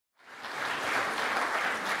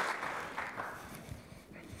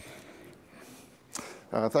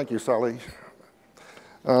Thank you, Sally.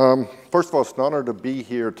 First of all, it's an honor to be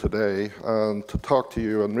here today and to talk to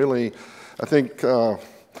you. And really, I think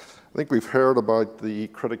we've heard about the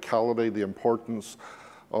criticality, the importance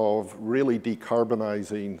of really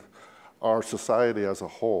decarbonizing our society as a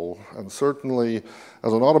whole. And certainly,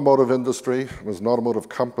 as an automotive industry, as an automotive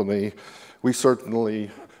company, we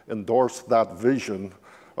certainly endorse that vision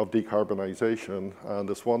of decarbonization. And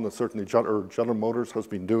it's one that certainly General Motors has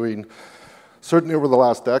been doing certainly over the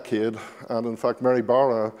last decade. And in fact, Mary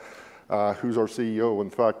Barra, who's our CEO,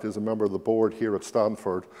 in fact, is a member of the board here at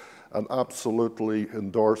Stanford and absolutely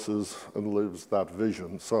endorses and lives that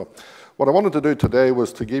vision. So what I wanted to do today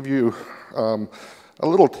was to give you a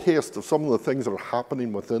little taste of some of the things that are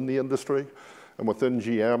happening within the industry and within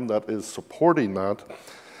GM that is supporting that.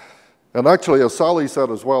 And actually, as Sally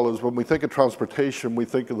said as well, is when we think of transportation, we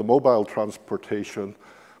think of the mobile transportation,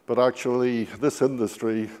 but actually this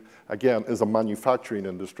industry, again, is a manufacturing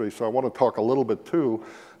industry. So I want to talk a little bit too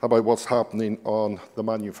about what's happening on the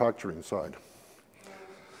manufacturing side.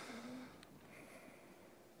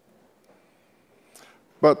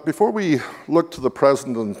 But before we look to the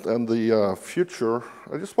present and the future,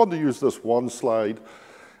 I just want to use this one slide.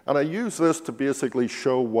 And I use this to basically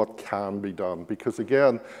show what can be done. Because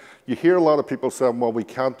again, you hear a lot of people saying, well, we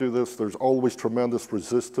can't do this. There's always tremendous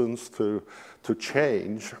resistance to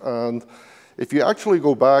change. And if you actually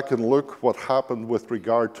go back and look what happened with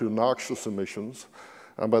regard to noxious emissions,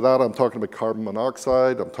 and by that I'm talking about carbon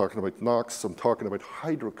monoxide, I'm talking about NOx, I'm talking about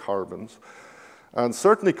hydrocarbons. And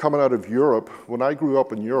certainly coming out of Europe, when I grew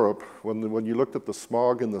up in Europe, when you looked at the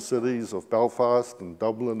smog in the cities of Belfast and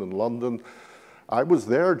Dublin and London, I was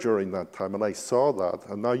there during that time and I saw that.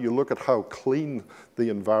 And now you look at how clean the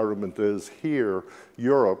environment is here,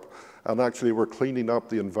 Europe, and actually we're cleaning up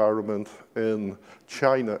the environment in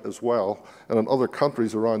China as well and in other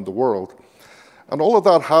countries around the world. And all of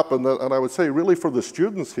that happened, and I would say really for the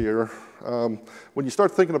students here, when you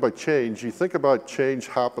start thinking about change, you think about change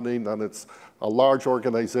happening and it's a large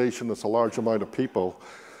organization, it's a large amount of people.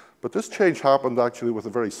 But this change happened actually with a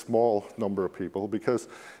very small number of people, because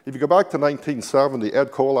if you go back to 1970,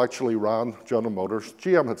 Ed Cole actually ran General Motors.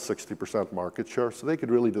 GM had 60% market share, so they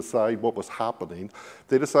could really decide what was happening. If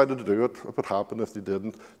they decided to do it, if it happened. If they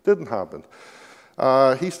didn't happen.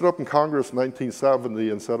 He stood up in Congress in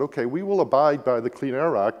 1970 and said, okay, we will abide by the Clean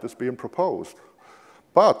Air Act that's being proposed.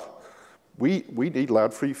 But we need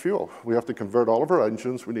lead-free fuel. We have to convert all of our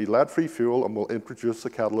engines. We need lead-free fuel, and we'll introduce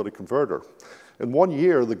a catalytic converter. In 1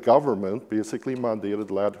 year, the government basically mandated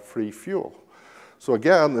lead-free fuel. So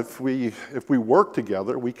again, if we work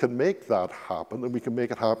together, we can make that happen, and we can make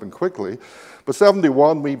it happen quickly. But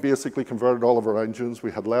 71, we basically converted all of our engines. We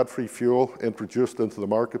had lead-free fuel introduced into the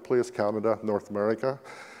marketplace, Canada, North America.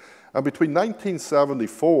 And between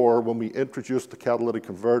 1974, when we introduced the catalytic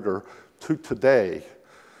converter, to today,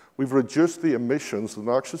 we've reduced the emissions, the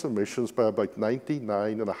noxious emissions, by about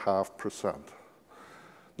 99.5%.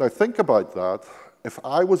 Now think about that. If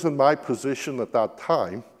I was in my position at that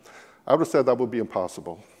time, I would have said that would be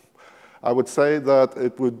impossible. I would say that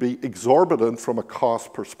it would be exorbitant from a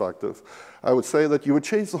cost perspective. I would say that you would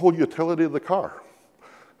change the whole utility of the car.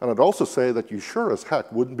 And I'd also say that you sure as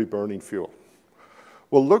heck wouldn't be burning fuel.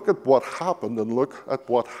 Well, look at what happened and look at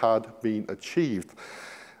what had been achieved.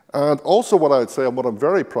 And also what I'd say, and what I'm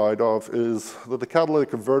very proud of, is that the catalytic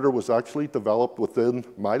converter was actually developed within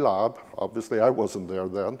my lab. Obviously, I wasn't there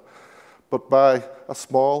then, but by a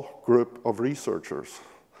small group of researchers.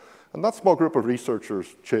 And that small group of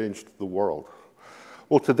researchers changed the world.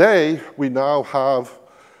 Well, today, we now have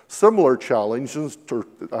similar challenges,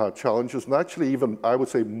 and actually even, I would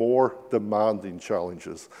say, more demanding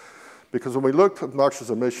challenges. Because when we looked at noxious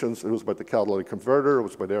emissions, it was about the catalytic converter, it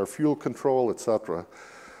was about air fuel control, et cetera.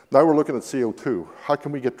 Now we're looking at CO2. How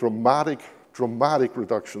can we get dramatic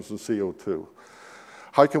reductions in CO2?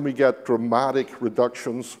 How can we get dramatic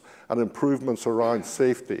reductions and improvements around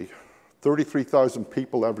safety? 33,000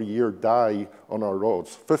 people every year die on our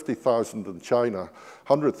roads, 50,000 in China,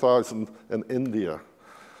 100,000 in India.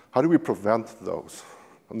 How do we prevent those?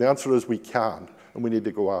 And the answer is we can, and we need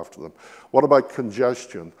to go after them. What about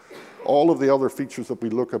congestion? All of the other features that we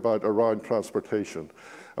look about around transportation.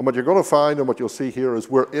 And what you're going to find and what you'll see here is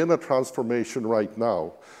we're in a transformation right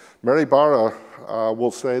now. Mary Barra will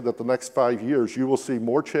say that the next 5 years you will see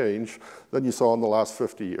more change than you saw in the last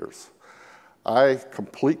 50 years. I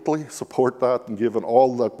completely support that, and given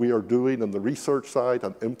all that we are doing in the research side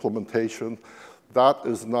and implementation, that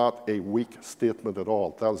is not a weak statement at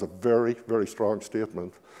all. That is a very, very strong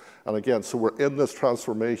statement. And again, so we're in this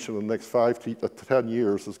transformation in the next 5 to 10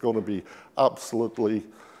 years is going to be absolutely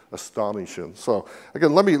astonishing. So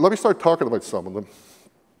again, let me start talking about some of them.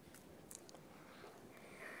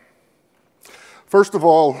 First of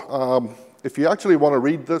all, if you actually want to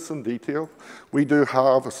read this in detail, we do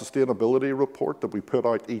have a sustainability report that we put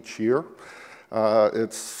out each year.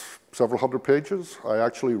 It's several hundred pages. I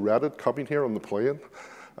actually read it coming here on the plane.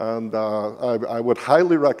 And I would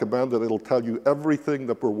highly recommend it. It'll tell you everything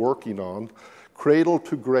that we're working on, cradle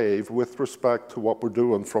to grave, with respect to what we're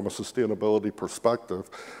doing from a sustainability perspective.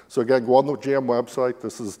 So again, go on the GM website.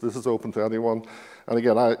 This is open to anyone. And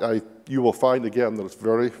again, you will find again that it's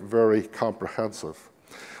very, very comprehensive.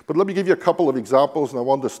 But let me give you a couple of examples, and I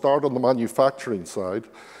want to start on the manufacturing side.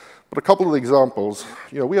 But a couple of examples,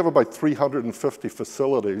 we have about 350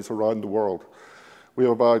 facilities around the world. We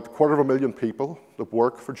have about 250,000 people that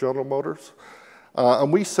work for General Motors,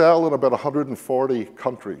 and we sell in about 140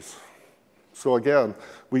 countries. So again,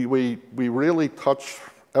 we really touch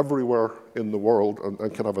everywhere in the world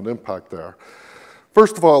and can have an impact there.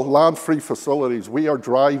 First of all, land-free facilities. We are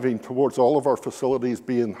driving towards all of our facilities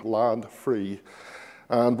being land-free,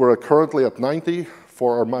 and we're currently at 90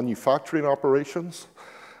 for our manufacturing operations,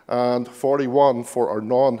 and 41 for our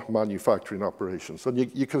non-manufacturing operations. And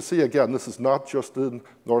you can see, again, this is not just in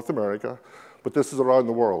North America, but this is around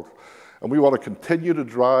the world. And we want to continue to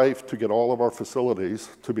drive to get all of our facilities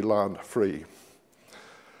to be land-free.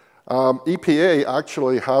 EPA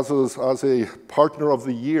actually has us as a partner of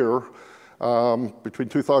the year between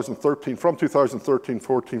 2013, from 2013,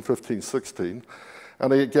 14, 15, 16.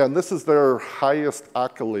 And again, this is their highest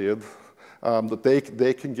accolade that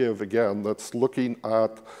they can give, again, that's looking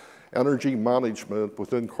at energy management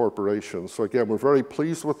within corporations. So again, we're very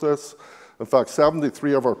pleased with this. In fact,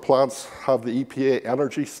 73 of our plants have the EPA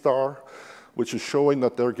Energy Star, which is showing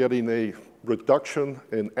that they're getting a reduction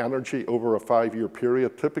in energy over a 5-year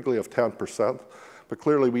period, typically of 10%. But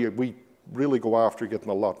clearly, we really go after getting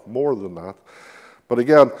a lot more than that. But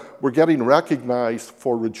again, we're getting recognized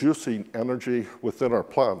for reducing energy within our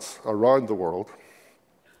plants around the world.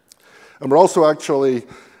 And we're also actually,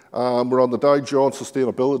 we're on the Dow Jones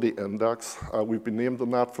Sustainability Index. We've been named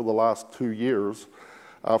on that for the last 2 years.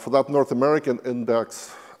 For that North American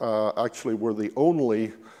index, actually, we're the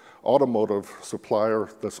only automotive supplier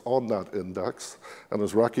that's on that index and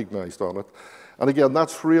is recognized on it. And again,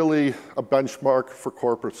 that's really a benchmark for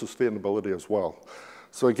corporate sustainability as well.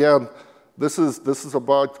 So again, this is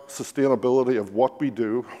about sustainability of what we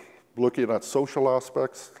do, looking at social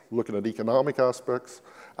aspects, looking at economic aspects,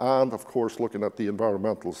 and of course, looking at the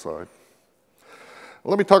environmental side.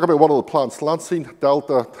 Let me talk about one of the plants, Lansing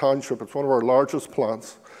Delta Township. It's one of our largest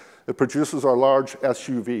plants. It produces our large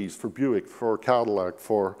SUVs for Buick, for Cadillac,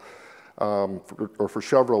 or for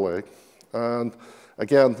Chevrolet. And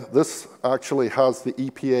again, this actually has the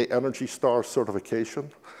EPA Energy Star certification,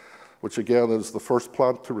 which again is the first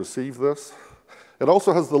plant to receive this. It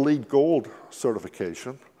also has the LEED Gold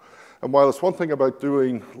certification. And while it's one thing about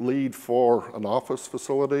doing LEED for an office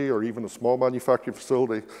facility or even a small manufacturing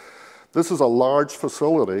facility, this is a large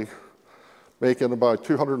facility making about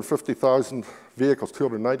 250,000 vehicles,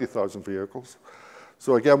 290,000 vehicles.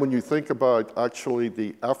 So again, when you think about actually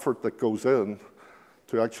the effort that goes in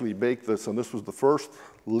to actually make this, and this was the first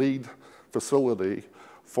LEED facility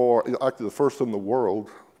for, actually the first in the world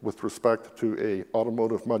with respect to an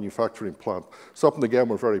automotive manufacturing plant. Something, again,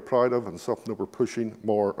 we're very proud of and something that we're pushing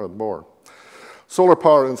more and more. Solar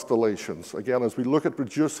power installations. Again, as we look at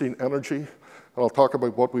reducing energy, and I'll talk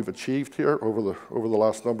about what we've achieved here over the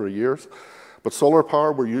last number of years, but solar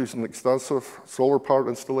power, we're using extensive solar power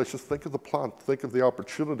installations. Think of the plant. Think of the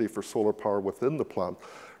opportunity for solar power within the plant.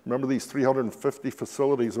 Remember these 350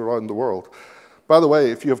 facilities around the world. By the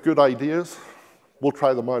way, if you have good ideas, we'll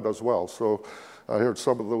try them out as well. So I heard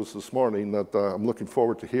some of those this morning that I'm looking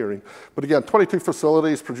forward to hearing. But again, 22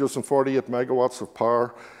 facilities producing 48 megawatts of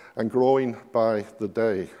power and growing by the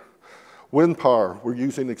day. Wind power, we're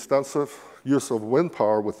using extensive use of wind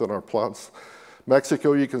power within our plants.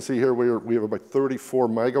 Mexico, you can see here, we have about 34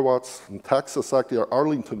 megawatts. In Texas, actually, our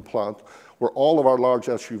Arlington plant, where all of our large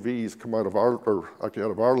SUVs come out of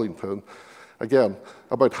Arlington. Again,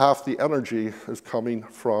 about half the energy is coming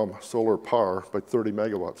from solar power, about 30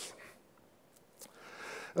 megawatts.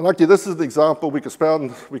 And actually, this is an example. We could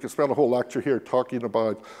spend a whole lecture here talking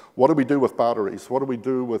about what do we do with batteries? What do we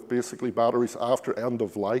do with basically batteries after end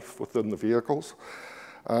of life within the vehicles?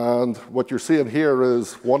 And what you're seeing here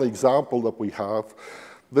is one example that we have.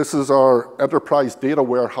 This is our enterprise data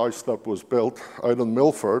warehouse that was built out in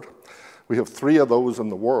Milford. We have 3 of those in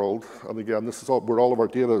the world. And again, this is where all of our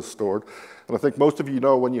data is stored. And I think most of you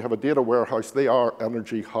know when you have a data warehouse, they are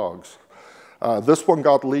energy hogs. This one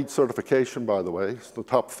got LEED certification, by the way. It's the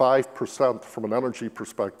top 5% from an energy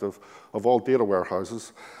perspective of all data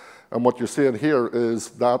warehouses. And what you're seeing here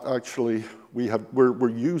is that actually we're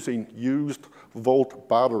using used volt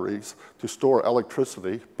batteries to store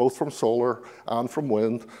electricity, both from solar and from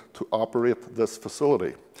wind, to operate this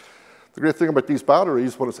facility. The great thing about these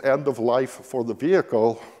batteries, when it's end of life for the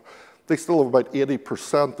vehicle, they still have about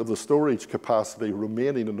 80% of the storage capacity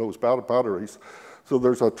remaining in those batteries. So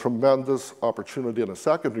there's a tremendous opportunity in a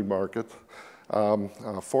secondary market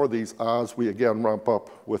for these as we, again, ramp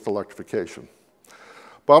up with electrification.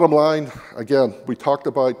 Bottom line, again, we talked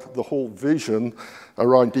about the whole vision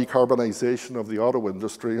around decarbonization of the auto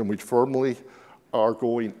industry, and we firmly are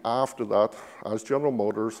going after that as General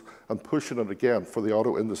Motors and pushing it again for the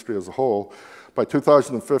auto industry as a whole. By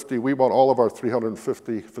 2050, we want all of our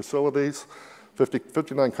 350 facilities,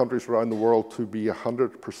 59 countries around the world, to be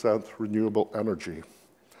 100% renewable energy.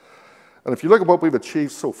 And if you look at what we've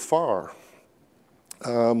achieved so far,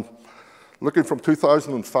 looking from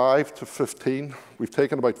 2005 to 15, we've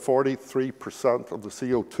taken about 43% of the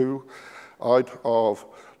CO2 out of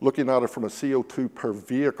looking at it from a CO2 per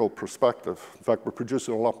vehicle perspective. In fact, we're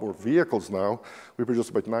producing a lot more vehicles now. We produce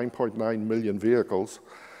about 9.9 million vehicles.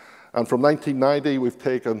 And from 1990, we've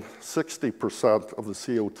taken 60% of the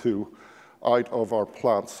CO2 out of our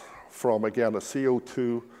plants from, again, a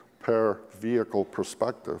CO2 per vehicle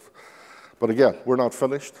perspective. But again, we're not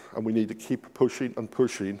finished, and we need to keep pushing and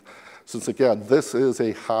pushing, since, again, this is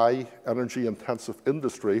a high energy intensive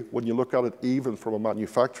industry when you look at it even from a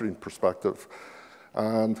manufacturing perspective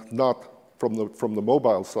and not from the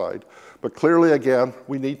mobile side. But clearly, again,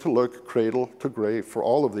 we need to look cradle to grave for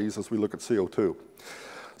all of these as we look at CO2.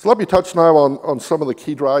 So let me touch now on some of the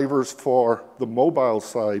key drivers for the mobile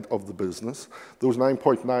side of the business, those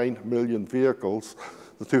 9.9 million vehicles,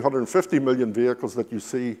 the 250 million vehicles that you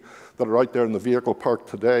see that are out there in the vehicle park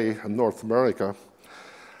today in North America.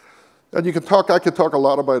 And I could talk a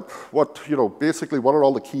lot about basically what are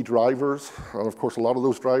all the key drivers, and of course a lot of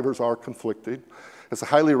those drivers are conflicting. It's a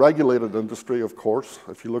highly regulated industry, of course.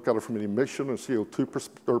 If you look at it from an emission and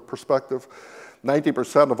CO2 perspective,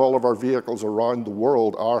 90% of all of our vehicles around the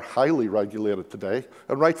world are highly regulated today,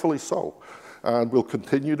 and rightfully so. And we'll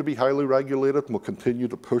continue to be highly regulated, and we'll continue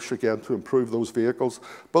to push again to improve those vehicles,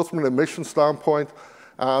 both from an emission standpoint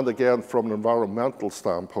and again from an environmental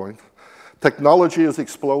standpoint. Technology is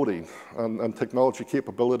exploding, and technology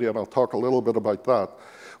capability, and I'll talk a little bit about that.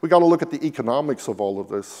 We got to look at the economics of all of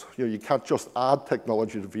this. You can't just add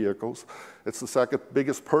technology to vehicles. It's the second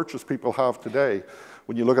biggest purchase people have today.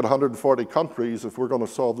 When you look at 140 countries, if we're going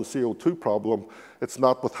to solve the CO2 problem, it's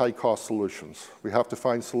not with high-cost solutions. We have to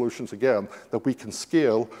find solutions, again, that we can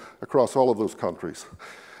scale across all of those countries.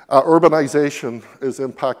 Urbanization is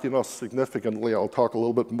impacting us significantly. I'll talk a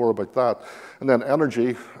little bit more about that. And then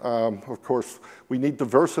energy, of course, we need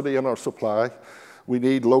diversity in our supply. We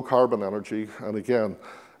need low-carbon energy. And again,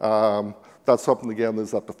 that's something, again,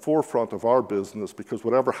 that's at the forefront of our business, because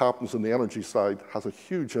whatever happens in the energy side has a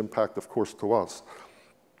huge impact, of course, to us.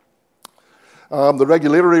 The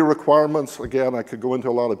regulatory requirements, again, I could go into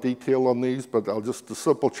a lot of detail on these, but the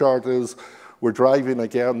simple chart is we're driving,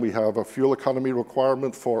 again, we have a fuel economy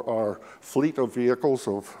requirement for our fleet of vehicles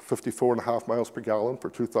of 54.5 miles per gallon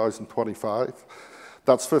for 2025.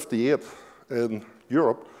 That's 58 in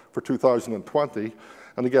Europe for 2020.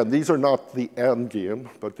 And again, these are not the end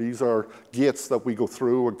game, but these are gates that we go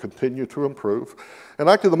through and continue to improve. And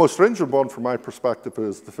actually, the most stringent one from my perspective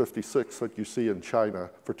is the 56 that you see in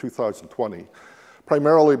China for 2020,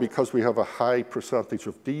 primarily because we have a high percentage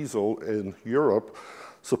of diesel in Europe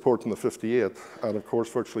supporting the 58, and of course,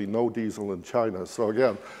 virtually no diesel in China. So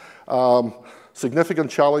again,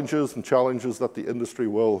 significant challenges and challenges that the industry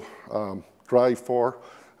will drive for,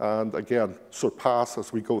 and again, surpass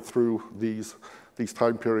as we go through these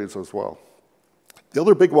time periods as well. The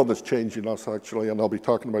other big one that's changing us, actually, and I'll be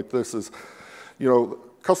talking about this, is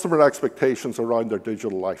customer expectations around their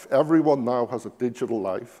digital life. Everyone now has a digital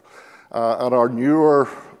life, and our newer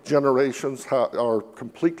generations are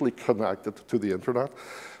completely connected to the internet.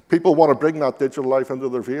 People want to bring that digital life into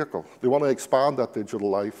their vehicle. They want to expand that digital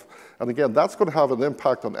life. And again, that's going to have an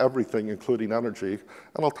impact on everything, including energy.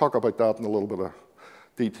 And I'll talk about that in a little bit of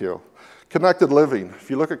detail. Connected living. If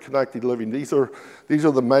you look at connected living, these are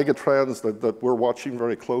the mega trends that we're watching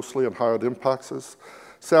very closely and how it impacts us.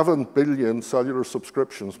 7 billion cellular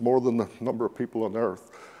subscriptions, more than the number of people on Earth.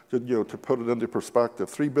 To put it into perspective,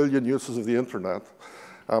 3 billion uses of the internet.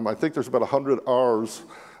 I think there's about 100 hours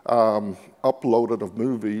uploaded of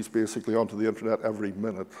movies basically onto the internet every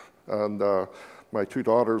minute. And my two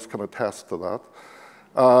daughters can attest to that.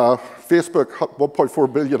 Facebook,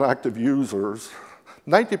 1.4 billion active users.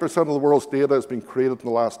 90% of the world's data has been created in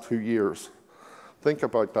the last 2 years. Think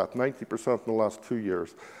about that, 90% in the last 2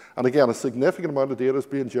 years. And again, a significant amount of data is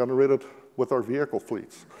being generated with our vehicle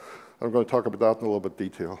fleets. I'm going to talk about that in a little bit of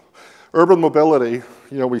detail. Urban mobility,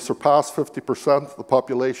 we surpassed 50% of the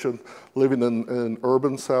population living in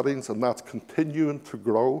urban settings, and that's continuing to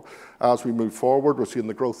grow as we move forward. We're seeing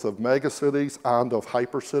the growth of megacities and of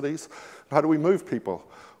hypercities. How do we move people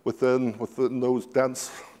within those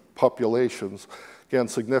dense populations? Again,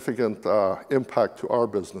 significant impact to our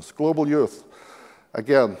business. Global youth,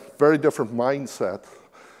 again, very different mindset.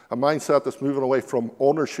 A mindset that's moving away from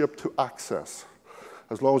ownership to access.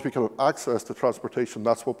 As long as we can have access to transportation,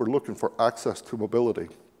 that's what we're looking for, access to mobility.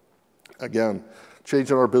 Again,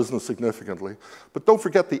 changing our business significantly. But don't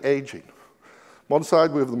forget the aging. One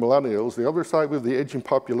side we have the millennials, the other side we have the aging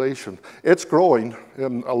population. It's growing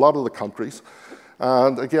in a lot of the countries.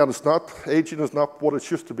 And again, aging is not what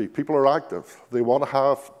it used to be. People are active. They want to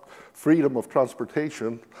have freedom of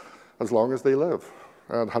transportation as long as they live.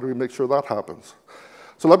 And how do we make sure that happens?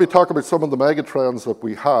 So let me talk about some of the mega trends that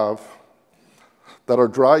we have that are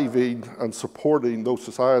driving and supporting those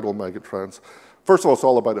societal megatrends. First of all, it's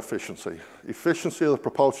all about efficiency. Efficiency of the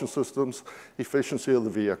propulsion systems, efficiency of the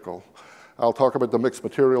vehicle. I'll talk about the mixed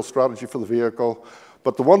material strategy for the vehicle.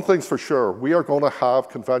 But the one thing's for sure, we are going to have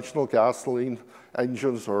conventional gasoline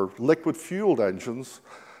engines or liquid-fueled engines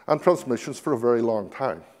and transmissions for a very long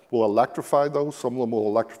time. We'll electrify those. Some of them will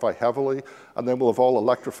electrify heavily, and then we'll have all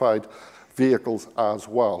electrified vehicles as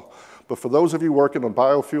well. But for those of you working on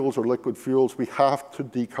biofuels or liquid fuels, we have to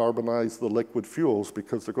decarbonize the liquid fuels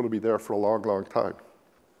because they're going to be there for a long, long time.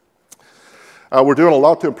 We're doing a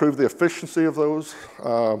lot to improve the efficiency of those.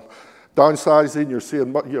 Downsizing, you're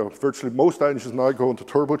seeing virtually most engines now going to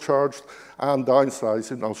turbocharged, and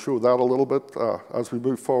downsizing. I'll show that a little bit as we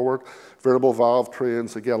move forward. Variable valve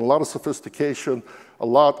trains, again, a lot of sophistication, a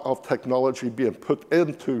lot of technology being put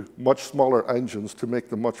into much smaller engines to make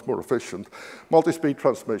them much more efficient. Multi-speed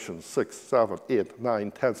transmissions, 6, 7, 8,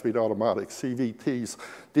 9, 10-speed automatics, CVTs,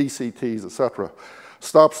 DCTs, etc.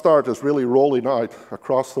 Stop-start is really rolling out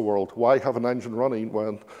across the world. Why have an engine running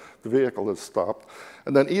when the vehicle is stopped?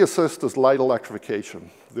 And then e-assist is light electrification,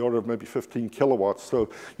 the order of maybe 15 kilowatts. So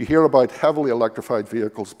you hear about heavily electrified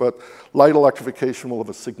vehicles, but light electrification will have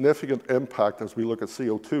a significant impact as we look at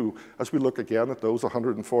CO2, as we look again at those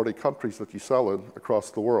 140 countries that you sell in across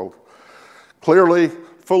the world. Clearly,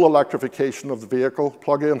 full electrification of the vehicle,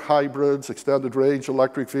 plug-in hybrids, extended range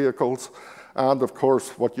electric vehicles, and of course,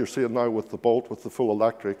 what you're seeing now with the Bolt, with the full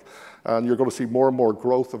electric. And you're going to see more and more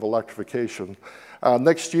growth of electrification.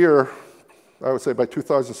 Next year, I would say by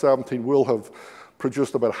 2017, we'll have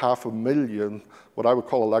produced about 500,000 what I would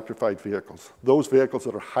call electrified vehicles. Those vehicles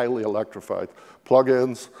that are highly electrified,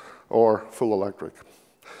 plug-ins or full electric.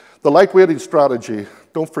 The lightweighting strategy,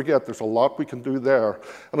 don't forget there's a lot we can do there.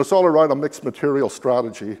 And it's all around a mixed material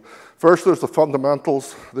strategy. First, there's the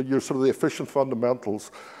fundamentals, sort of the efficient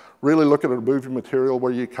fundamentals. Really looking at moving material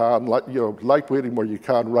where you can, lightweighting where you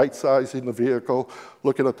can, right-sizing the vehicle,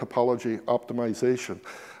 looking at topology optimization.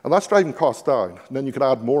 And that's driving costs down. And then you can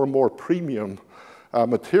add more and more premium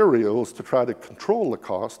materials to try to control the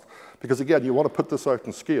cost. Because again, you want to put this out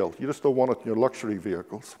in scale. You just don't want it in your luxury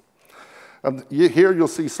vehicles. And here you'll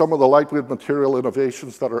see some of the lightweight material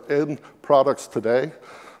innovations that are in products today.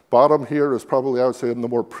 Bottom here is probably, I would say, in the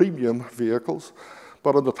more premium vehicles.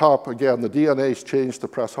 But on the top, again, the DNA's changed to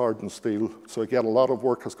press-hardened steel. So again, a lot of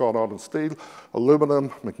work has gone on in steel,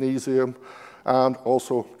 aluminum, magnesium, and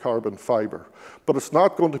also carbon fiber. But it's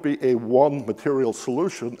not going to be a one material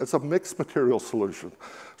solution, it's a mixed material solution.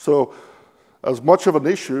 So as much of an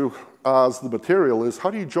issue as the material is, how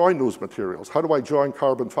do you join those materials? How do I join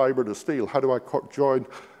carbon fiber to steel? How do I join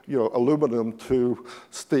aluminum to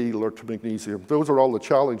steel or to magnesium? Those are all the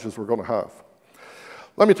challenges we're going to have.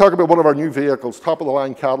 Let me talk about one of our new vehicles,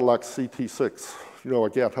 top-of-the-line Cadillac CT6.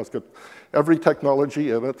 Again, has got every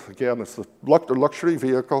technology in it. Again, it's a luxury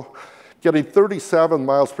vehicle, getting 37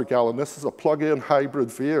 miles per gallon. This is a plug-in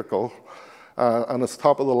hybrid vehicle, and it's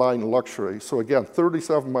top-of-the-line luxury. So again,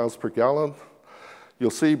 37 miles per gallon.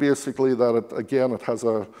 You'll see basically that, it has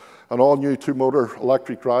an all-new two-motor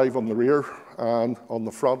electric drive on the rear, and on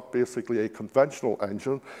the front, basically a conventional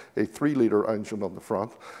engine, a 3-liter engine on the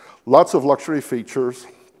front. Lots of luxury features,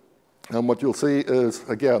 and what you'll see is,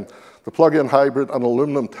 again, the plug-in hybrid and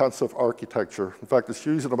aluminum-intensive architecture. In fact, it's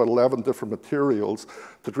using about 11 different materials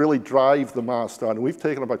to really drive the mass down. And we've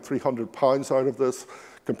taken about 300 pounds out of this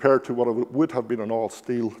compared to what it would have been an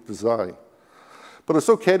all-steel design. But it's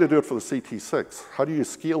okay to do it for the CT6. How do you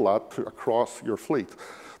scale that across your fleet?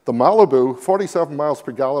 The Malibu, 47 miles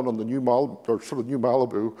per gallon on the new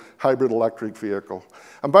Malibu hybrid electric vehicle.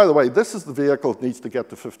 And by the way, this is the vehicle that needs to get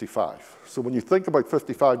to 55. So when you think about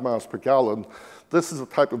 55 miles per gallon, this is the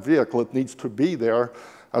type of vehicle that needs to be there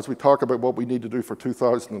as we talk about what we need to do for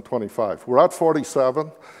 2025. We're at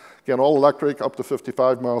 47, again, all electric, up to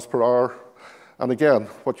 55 miles per hour. And again,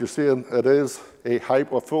 what you're seeing, it is a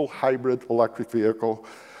full hybrid electric vehicle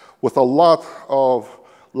with a lot of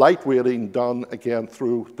lightweighting done, again,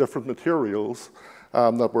 through different materials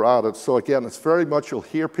that were added. So again, it's very much, you'll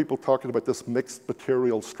hear people talking about this mixed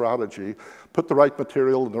material strategy, put the right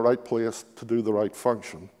material in the right place to do the right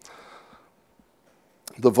function.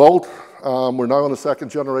 The Volt, we're now on the second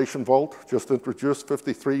generation Volt, just introduced,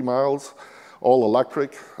 53 miles, all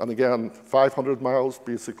electric, and again, 500 miles,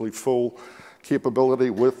 basically full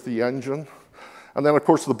capability with the engine. And then, of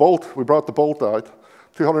course, the Bolt, we brought the Bolt out,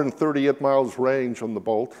 238 miles range on the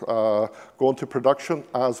Bolt, going to production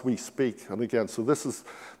as we speak. And again, so this is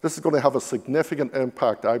going to have a significant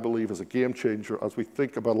impact, I believe, as a game changer as we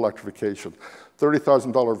think about electrification.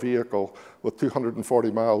 $30,000 vehicle with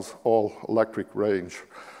 240 miles all electric range.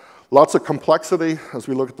 Lots of complexity as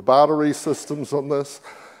we look at the battery systems on this,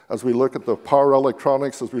 as we look at the power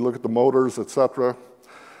electronics, as we look at the motors, etc.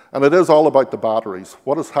 And it is all about the batteries.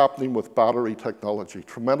 What is happening with battery technology?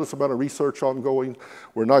 Tremendous amount of research ongoing.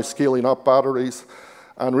 We're now scaling up batteries.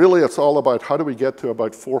 And really, it's all about how do we get to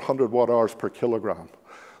about 400 watt-hours per kilogram.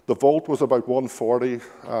 The Volt was about 140.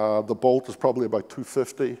 The Bolt is probably about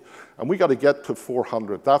 250. And we got to get to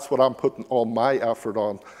 400. That's what I'm putting all my effort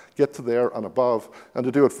on. Get to there and above, and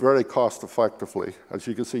to do it very cost effectively. As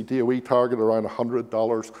you can see, DOE target around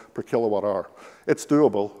 $100 per kilowatt hour. It's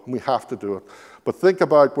doable, and we have to do it. But think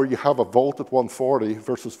about where you have a Volt at 140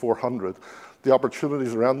 versus 400. The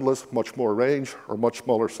opportunities are endless, much more range, or much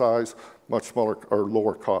smaller size, much smaller or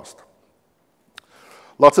lower cost.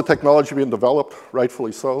 Lots of technology being developed,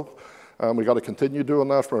 rightfully so. We got to continue doing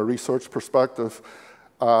that from a research perspective.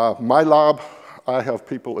 My lab, I have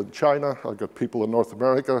people in China, I've got people in North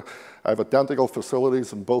America. I have identical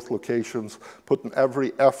facilities in both locations, putting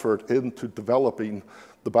every effort into developing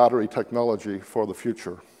the battery technology for the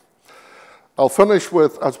future. I'll finish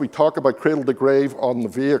with, as we talk about cradle to grave on the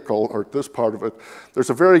vehicle, or this part of it, there's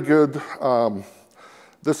a very good,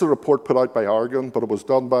 this is a report put out by Argonne, but it was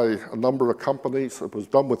done by a number of companies. It was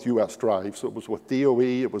done with US Drive, so it was with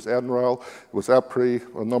DOE, it was NREL, it was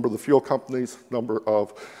EPRI, a number of the fuel companies, a number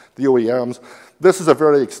of the OEMs. This is a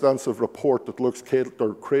very extensive report that looks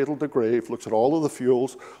cradle to grave, looks at all of the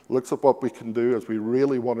fuels, looks at what we can do as we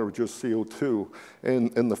really want to reduce CO2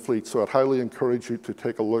 in the fleet. So I'd highly encourage you to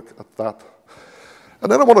take a look at that.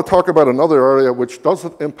 And then I want to talk about another area which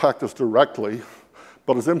doesn't impact us directly,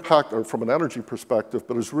 but is impacted from an energy perspective,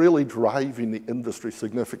 but is really driving the industry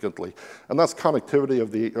significantly. And that's connectivity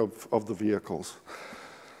of the vehicles.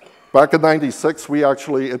 Back in '96, we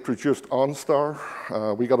actually introduced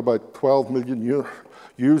OnStar. We got about 12 million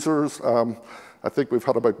users. I think we've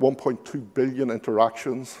had about 1.2 billion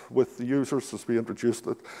interactions with the users since we introduced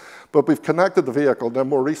it. But we've connected the vehicle. Then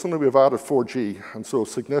more recently, we've added 4G. And so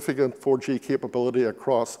significant 4G capability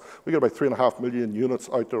across, we got about 3.5 million units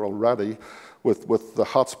out there already with the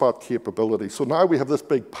hotspot capability. So now we have this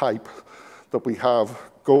big pipe that we have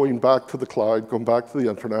going back to the cloud, going back to the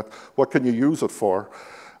internet. What can you use it for?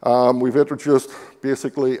 We've introduced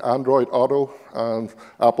basically Android Auto and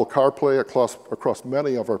Apple CarPlay across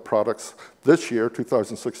many of our products this year,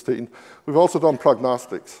 2016. We've also done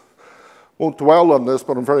prognostics. Won't dwell on this,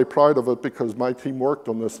 but I'm very proud of it because my team worked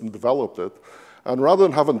on this and developed it. And rather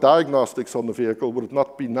than having diagnostics on the vehicle, would it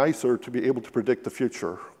not be nicer to be able to predict the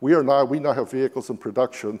future? We now have vehicles in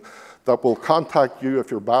production that will contact you if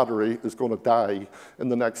your battery is going to die in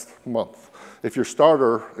the next month, if your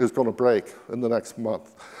starter is going to break in the next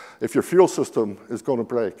month, if your fuel system is going to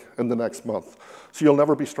break in the next month. So you'll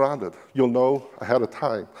never be stranded. You'll know ahead of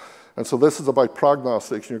time. And so this is about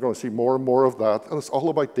prognostics, and you're going to see more and more of that. And it's all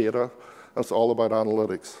about data, and it's all about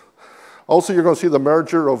analytics. Also, you're going to see the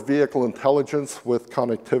merger of vehicle intelligence with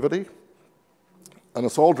connectivity. And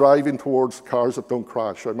it's all driving towards cars that don't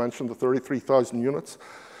crash. I mentioned the 33,000 units,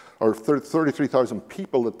 or 33,000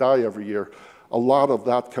 people that die every year. A lot of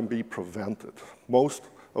that can be prevented. Most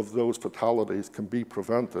of those fatalities can be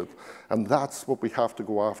prevented. And that's what we have to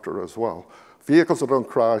go after as well. Vehicles that don't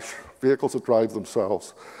crash, vehicles that drive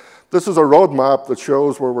themselves. This is a roadmap that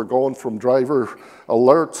shows where we're going from driver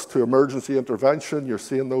alerts to emergency intervention. You're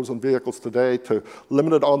seeing those on vehicles today, to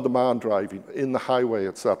limited on-demand driving in the highway,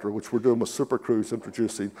 et cetera, which we're doing with Super Cruise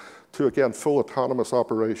introducing, to, again, full autonomous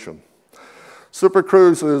operation. Super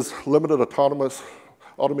Cruise is limited autonomous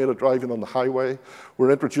automated driving on the highway.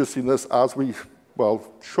 We're introducing this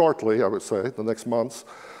shortly, I would say, the next months,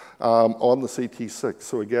 on the CT6.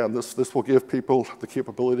 So again, this will give people the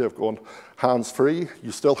capability of going hands-free.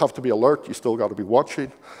 You still have to be alert, you still got to be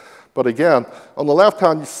watching, But again, on the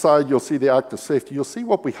left-hand side, you'll see the active safety. You'll see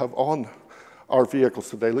what we have on our vehicles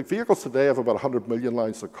today. Like, vehicles today have about 100 million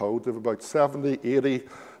lines of code. They have about 70, 80,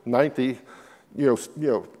 90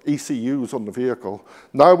 ECUs on the vehicle.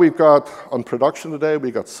 Now we've got, on production today,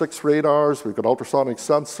 we've got 6 radars, we've got ultrasonic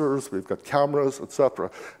sensors, we've got cameras, etc.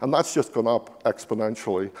 And that's just gone up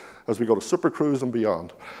exponentially as we go to Super Cruise and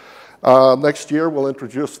beyond. Next year, we'll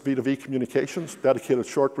introduce V2V communications, dedicated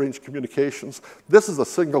short-range communications. This is a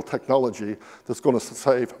single technology that's going to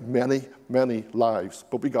save many, many lives,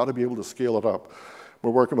 but we got to be able to scale it up.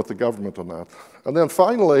 We're working with the government on that. And then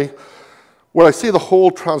finally, where I see the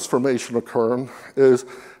whole transformation occurring is,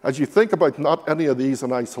 as you think about not any of these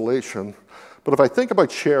in isolation, but if I think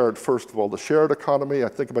about shared, first of all, the shared economy, I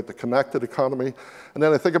think about the connected economy, and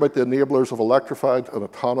then I think about the enablers of electrified and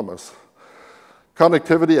autonomous.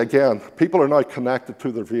 Connectivity, again, people are now connected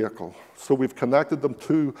to their vehicle. So we've connected them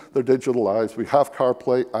to their digital lives. We have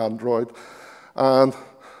CarPlay, Android, and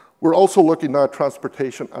we're also looking now at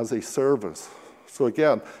transportation as a service. So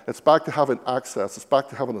again, it's back to having access, it's back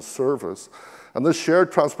to having a service. And this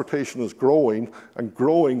shared transportation is growing and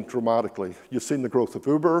growing dramatically. You've seen the growth of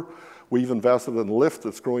Uber. We've invested in Lyft.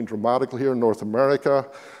 It's growing dramatically here in North America.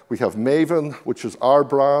 We have Maven, which is our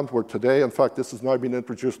brand, where today, in fact, this is now being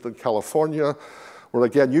introduced in California, where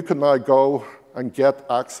again, you can now go and get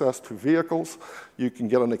access to vehicles. You can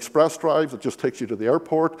get an express drive that just takes you to the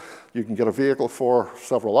airport. You can get a vehicle for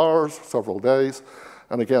several hours, several days.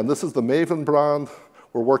 And again, this is the Maven brand.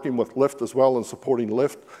 We're working with Lyft as well and supporting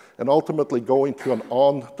Lyft, and ultimately going to an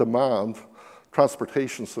on-demand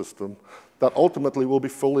transportation system that ultimately will be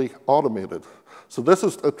fully automated. So this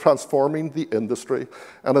is transforming the industry,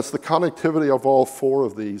 and it's the connectivity of all 4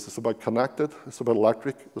 of these. It's about connected, it's about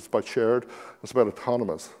electric, it's about shared, it's about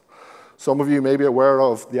autonomous. Some of you may be aware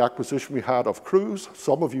of the acquisition we had of Cruise.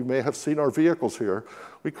 Some of you may have seen our vehicles here.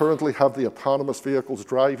 We currently have the autonomous vehicles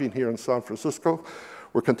driving here in San Francisco.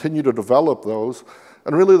 We're continuing to develop those.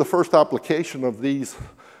 And really the first application of these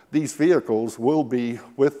vehicles will be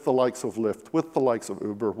with the likes of Lyft, with the likes of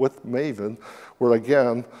Uber, with Maven, where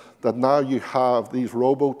again, that now you have these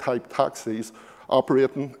robo-type taxis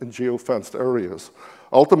operating in geo-fenced areas.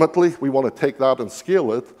 Ultimately, we want to take that and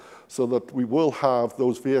scale it so that we will have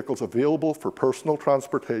those vehicles available for personal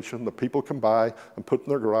transportation that people can buy and put in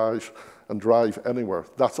their garage and drive anywhere.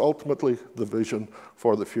 That's ultimately the vision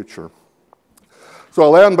for the future. So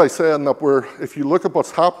I'll end by saying that if you look at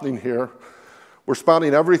what's happening here, we're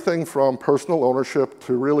spanning everything from personal ownership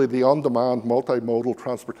to really the on-demand multimodal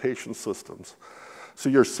transportation systems. So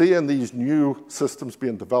you're seeing these new systems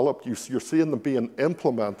being developed, you're seeing them being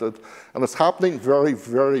implemented, and it's happening very,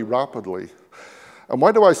 very rapidly. And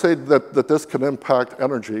why do I say that this can impact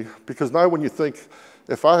energy? Because now when you think,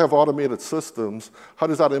 if I have automated systems, how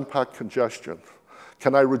does that impact congestion?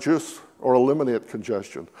 Can I reduce or eliminate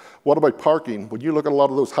congestion? What about parking? When you look at a lot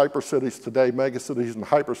of those hypercities today, megacities and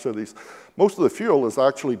hypercities, most of the fuel is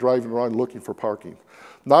actually driving around looking for parking.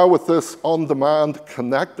 Now with this on-demand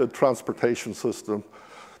connected transportation system,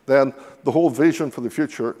 then the whole vision for the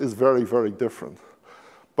future is very, very different.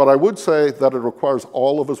 But I would say that it requires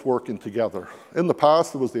all of us working together. In the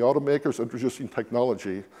past, it was the automakers introducing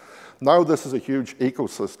technology. Now this is a huge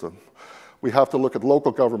ecosystem. We have to look at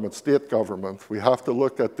local government, state government. We have to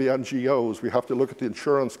look at the NGOs. We have to look at the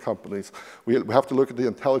insurance companies. We have to look at the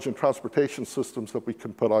intelligent transportation systems that we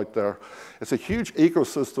can put out there. It's a huge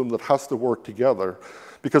ecosystem that has to work together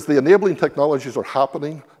because the enabling technologies are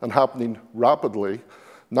happening and happening rapidly.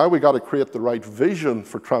 Now we got to create the right vision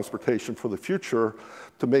for transportation for the future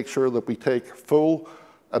to make sure that we take full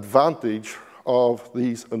advantage of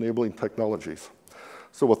these enabling technologies.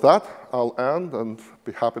 So with that, I'll end and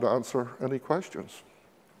be happy to answer any questions.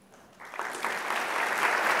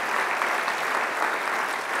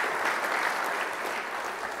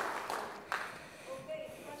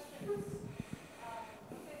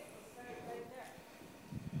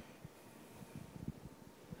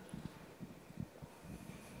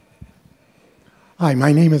 Hi,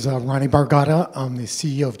 my name is Ronnie Bargata. I'm the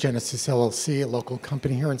CEO of Genesis LLC, a local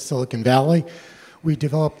company here in Silicon Valley. We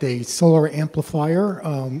developed a solar amplifier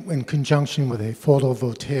in conjunction with a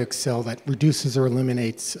photovoltaic cell that reduces or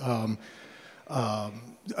eliminates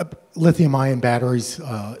lithium-ion batteries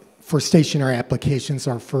for stationary applications.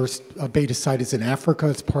 Our first beta site is in Africa.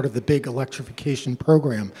 It's part of the big electrification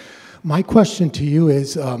program. My question to you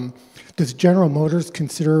is, does General Motors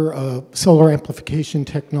consider solar amplification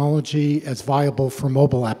technology as viable for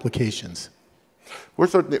mobile applications? We're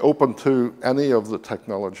certainly open to any of the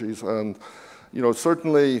technologies, and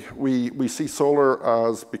certainly we see solar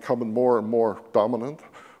as becoming more and more dominant.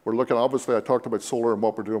 We're looking, obviously, I talked about solar and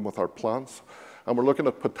what we're doing with our plants. And we're looking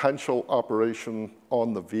at potential operation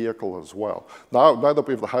on the vehicle as well. Now that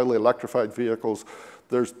we have the highly electrified vehicles,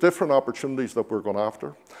 there's different opportunities that we're going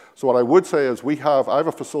after. So what I would say is I have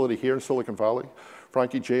a facility here in Silicon Valley.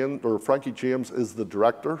 Frankie James is the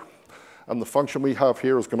director. And the function we have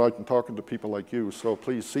here is going out and talking to people like you. So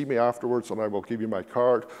please see me afterwards, and I will give you my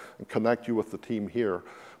card and connect you with the team here.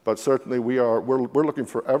 But certainly we're looking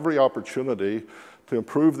for every opportunity to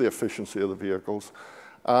improve the efficiency of the vehicles.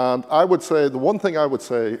 And I would say, the one thing I would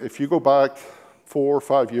say, if you go back 4 or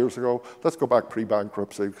 5 years ago, let's go back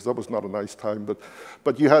pre-bankruptcy, because that was not a nice time, but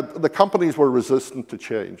the companies were resistant to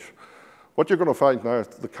change. What you're going to find now is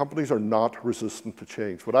the companies are not resistant to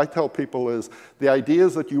change. What I tell people is, the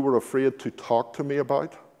ideas that you were afraid to talk to me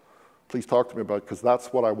about, please talk to me about, because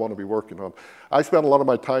that's what I want to be working on. I spend a lot of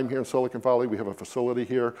my time here in Silicon Valley. We have a facility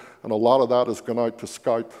here, and a lot of that has gone out to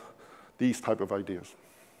scout these type of ideas.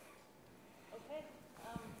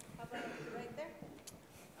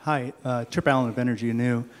 Hi, Trip Allen of Energy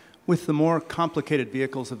Anew. With the more complicated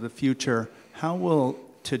vehicles of the future, how will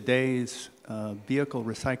today's vehicle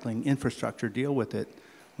recycling infrastructure deal with it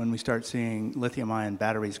when we start seeing lithium-ion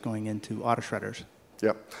batteries going into auto shredders?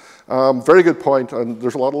 Yeah, very good point, and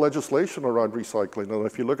there's a lot of legislation around recycling, and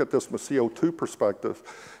if you look at this from a CO2 perspective,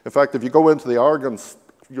 in fact, if you go into the Argon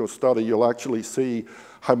study, you'll actually see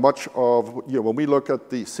how much of, when we look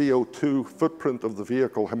at the CO2 footprint of the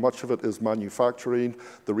vehicle, how much of it is manufacturing,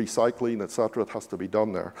 the recycling, et cetera, it has to be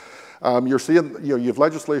done there. You're seeing, you have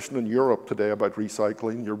legislation in Europe today about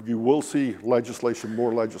recycling. You will see legislation,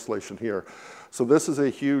 more legislation here. So this is a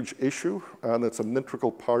huge issue, and it's an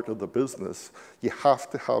integral part of the business. You have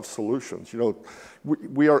to have solutions.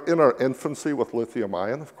 We are in our infancy with lithium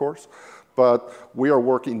ion, of course, but we are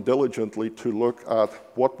working diligently to look at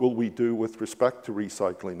what will we do with respect to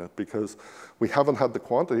recycling it, because we haven't had the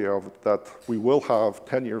quantity of it that we will have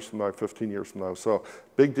 10 years from now, 15 years from now. So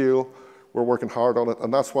big deal. We're working hard on it,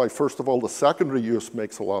 and that's why, first of all, the secondary use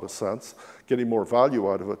makes a lot of sense, getting more value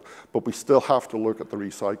out of it, but we still have to look at the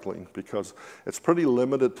recycling, because it's pretty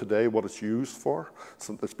limited today what it's used for.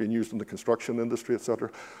 It's being used in the construction industry, et cetera,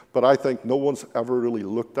 but I think no one's ever really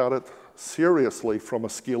looked at it seriously from a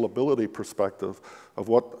scalability perspective of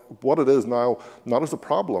what it is now, not as a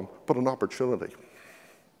problem, but an opportunity.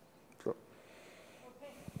 So.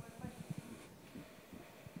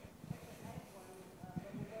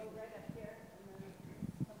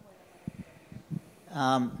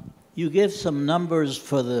 You give some numbers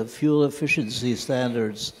for the fuel efficiency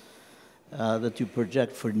standards that you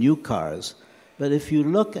project for new cars, but if you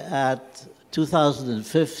look at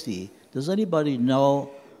 2050, does anybody know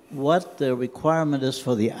what the requirement is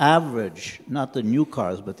for the average, not the new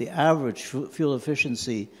cars, but the average fuel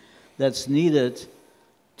efficiency that's needed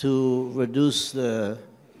to reduce the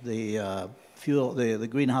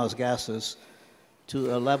greenhouse gases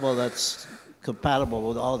to a level that's compatible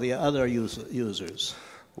with all the other users?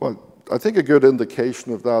 Well, I think a good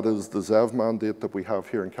indication of that is the ZEV mandate that we have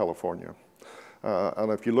here in California.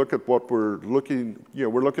 And if you look at what we're looking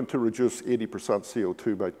to reduce 80%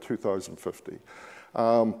 CO2 by 2050.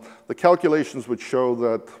 The calculations would show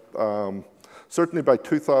that certainly by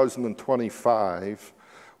 2025,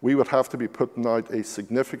 we would have to be putting out a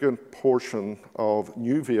significant portion of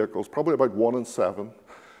new vehicles, probably about 1 in 7,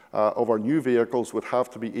 of our new vehicles would have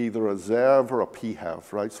to be either a ZEV or a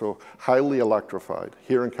PHEV, right? So highly electrified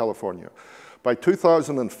here in California. By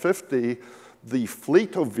 2050, the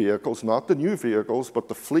fleet of vehicles, not the new vehicles, but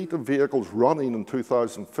the fleet of vehicles running in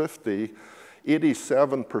 2050,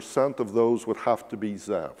 87% of those would have to be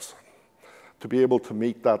ZEVs to be able to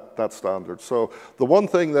meet that standard. So the one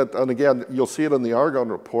thing that, and again, you'll see it in the Argon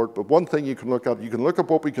report, but one thing you can look at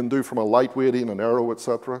what we can do from a lightweighting and aero, et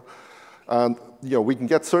cetera. And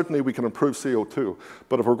certainly we can improve CO2,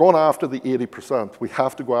 but if we're going after the 80%, we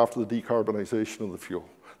have to go after the decarbonization of the fuel.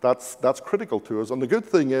 That's critical to us. And the good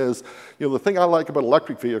thing is, the thing I like about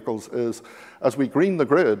electric vehicles is, as we green the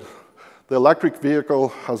grid, the electric vehicle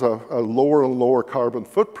has a lower and lower carbon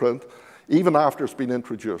footprint, even after it's been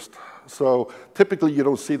introduced. So typically you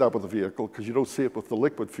don't see that with a vehicle, because you don't see it with the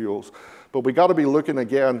liquid fuels. But we got to be looking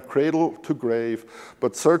again, cradle to grave.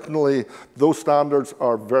 But certainly those standards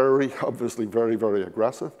are obviously very, very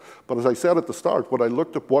aggressive. But as I said at the start, when I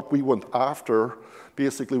looked at what we went after,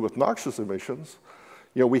 basically with noxious emissions,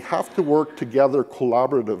 we have to work together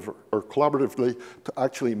collaboratively to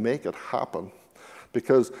actually make it happen.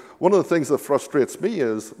 Because one of the things that frustrates me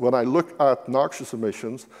is when I look at noxious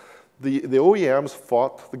emissions, the OEMs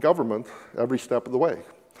fought the government every step of the way.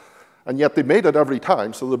 And yet they made it every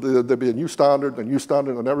time, so there'd be a new standard,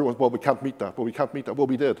 and everyone's, well, we can't meet that, well, we can't meet that, well,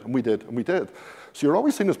 we did, and we did, and we did. So you're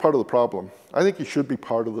always seen as part of the problem. I think you should be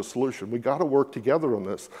part of the solution. We got to work together on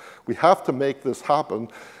this. We have to make this happen,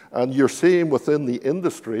 and you're seeing within the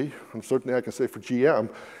industry, and certainly I can say for GM,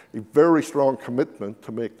 a very strong commitment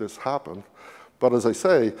to make this happen. But as I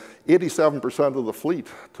say, 87% of the fleet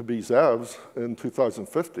to be ZEVs in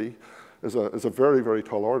 2050 is a very, very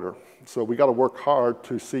tall order. So we got to work hard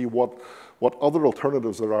to see what other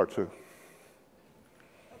alternatives there are too.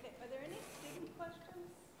 Okay, are there any student questions?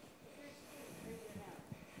 Here's students, raise your hand.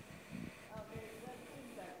 There's that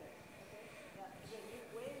student back there. Okay,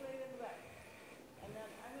 yeah, way in the back. And then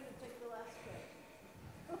I'm going to take the last question.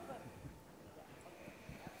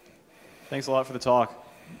 Thanks a lot for the talk.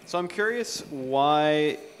 So I'm curious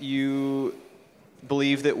why you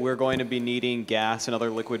believe that we're going to be needing gas and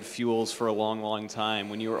other liquid fuels for a long, long time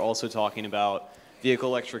when you were also talking about vehicle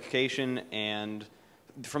electrification, and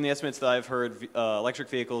from the estimates that I've heard, electric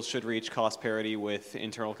vehicles should reach cost parity with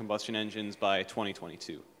internal combustion engines by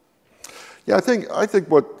 2022. Yeah, I think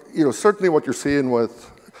what, certainly what you're seeing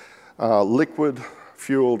with liquid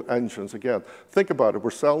fueled engines, again, think about it, we're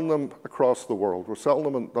selling them across the world. We're selling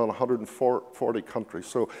them in 140 countries.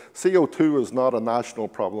 So CO2 is not a national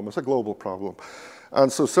problem, it's a global problem.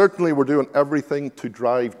 And so certainly we're doing everything to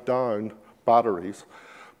drive down batteries.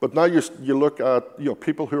 But now you look at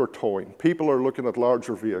people who are towing. People are looking at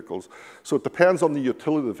larger vehicles. So it depends on the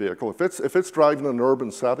utility of the vehicle. If it's driving in an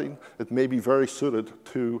urban setting, it may be very suited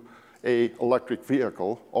to an electric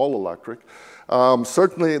vehicle, all electric.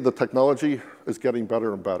 Certainly the technology is getting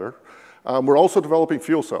better and better. We're also developing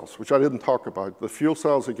fuel cells, which I didn't talk about. The fuel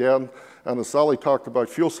cells, again, and as Sally talked about,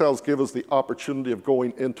 fuel cells give us the opportunity of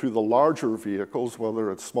going into the larger vehicles,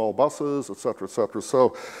 whether it's small buses, et cetera, et cetera.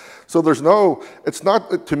 So there's it's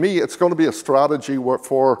not, to me, it's going to be a strategy where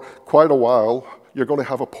for quite a while, you're going to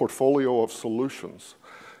have a portfolio of solutions.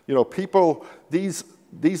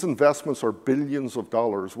 These investments are billions of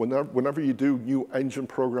dollars whenever you do new engine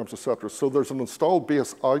programs, et cetera. So there's an installed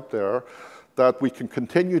base out there that we can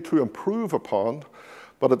continue to improve upon,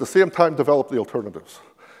 but at the same time develop the alternatives.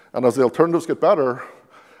 And as the alternatives get better,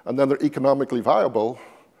 and then they're economically viable,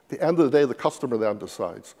 at the end of the day, the customer then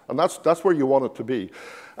decides. And that's where you want it to be.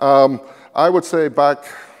 I would say back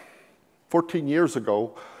 14 years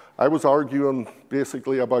ago, I was arguing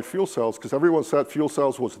basically about fuel cells, because everyone said fuel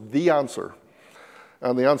cells was the answer.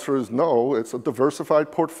 And the answer is no, it's a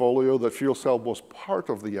diversified portfolio that fuel cell was part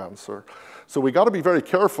of the answer. So we got to be very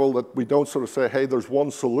careful that we don't sort of say, hey, there's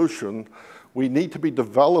one solution. We need to be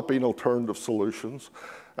developing alternative solutions.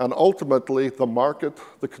 And ultimately, the market,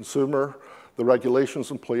 the consumer, the regulations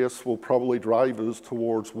in place will probably drive us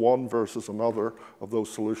towards one versus another of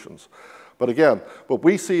those solutions. But again, what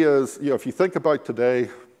we see is, if you think about today,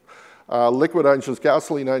 liquid engines,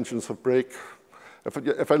 gasoline engines have break.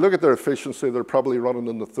 If I look at their efficiency, they're probably running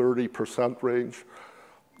in the 30% range.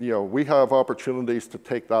 We have opportunities to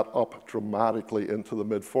take that up dramatically into the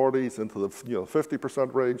mid-40s, into the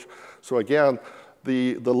 50% range. So again,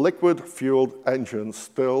 the liquid-fueled engines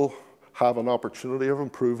still have an opportunity of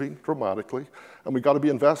improving dramatically, and we got to be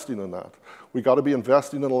investing in that. We got to be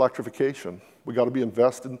investing in electrification. We got to be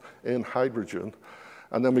investing in hydrogen,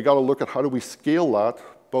 and then we got to look at how do we scale that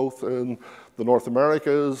both in the North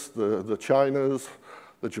Americas, the Chinas,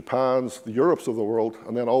 the Japans, the Europes of the world,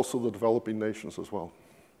 and then also the developing nations as well.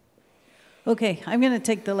 Okay, I'm going to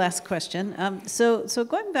take the last question. So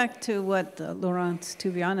going back to what Laurent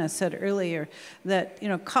Toubiana said earlier, that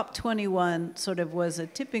COP21 sort of was a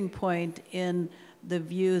tipping point in the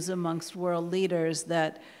views amongst world leaders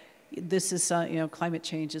that this is climate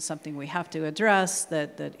change is something we have to address.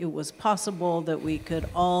 That it was possible that we could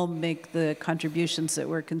all make the contributions that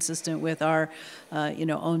were consistent with our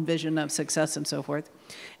own vision of success and so forth.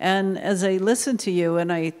 And as I listen to you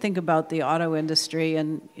and I think about the auto industry,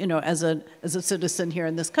 and as a citizen here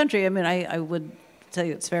in this country, I mean, I would say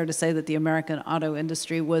it's fair to say that the American auto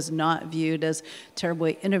industry was not viewed as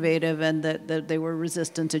terribly innovative, and that they were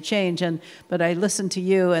resistant to change. But I listen to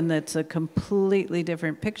you, and it's a completely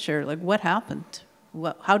different picture. Like, what happened?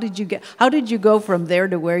 How did you go from there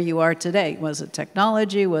to where you are today? Was it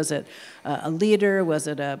technology? Was it a leader? Was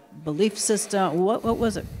it a belief system? What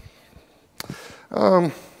was it?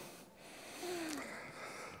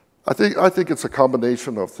 I think it's a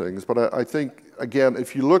combination of things, but I think, again,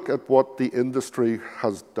 if you look at what the industry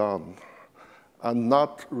has done, and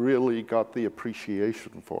not really got the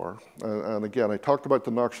appreciation for. And again, I talked about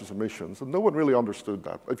the noxious emissions, and no one really understood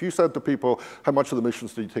that. If you said to people, how much of the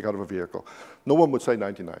emissions do you take out of a vehicle? No one would say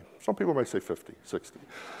 99. Some people might say 50, 60.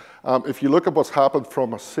 If you look at what's happened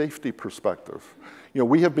from a safety perspective,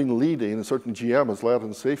 we have been leading, and certainly GM has led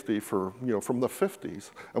in safety for, from the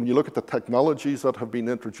 50s. And when you look at the technologies that have been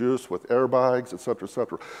introduced with airbags, et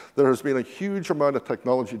cetera, there has been a huge amount of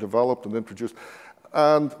technology developed and introduced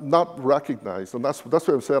and not recognized. And that's what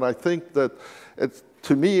I'm saying. I think that,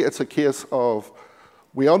 to me, it's a case of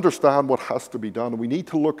we understand what has to be done, and we need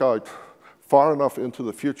to look out far enough into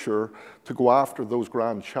the future to go after those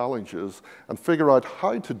grand challenges and figure out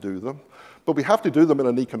how to do them. But we have to do them in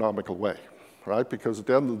an economical way, right? Because at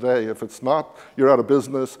the end of the day, if it's not, you're out of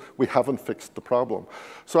business, we haven't fixed the problem.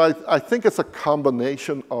 So I think it's a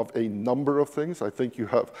combination of a number of things. I think you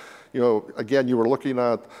have, again, you were looking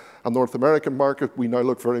at a North American market. We now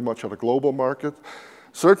look very much at a global market.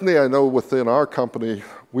 Certainly, I know within our company,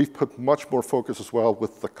 we've put much more focus as well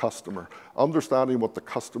with the customer, understanding what the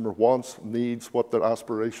customer wants, needs, what their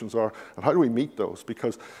aspirations are, and how do we meet those?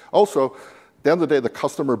 Because also, at the end of the day, the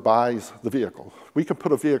customer buys the vehicle. We can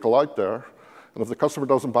put a vehicle out there, and if the customer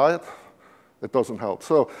doesn't buy it, it doesn't help.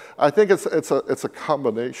 So I think it's a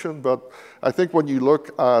combination, but I think when you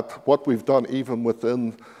look at what we've done even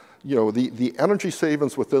within, the energy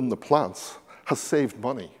savings within the plants has saved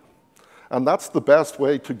money. And that's the best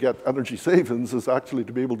way to get energy savings, is actually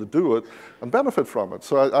to be able to do it and benefit from it.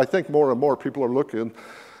 So I think more and more people are looking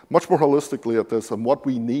much more holistically at this and what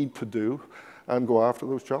we need to do and go after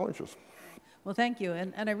those challenges. Well, thank you.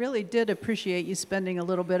 And I really did appreciate you spending a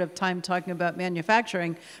little bit of time talking about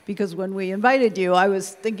manufacturing, because when we invited you, I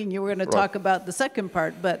was thinking you were going to talk about the second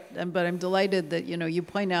part, but I'm delighted that, you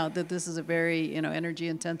point out that this is a very,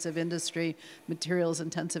 energy-intensive industry,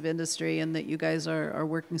 materials-intensive industry, and that you guys are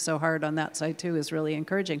working so hard on that side, too, is really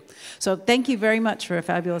encouraging. So thank you very much for a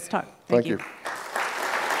fabulous talk. Thank you.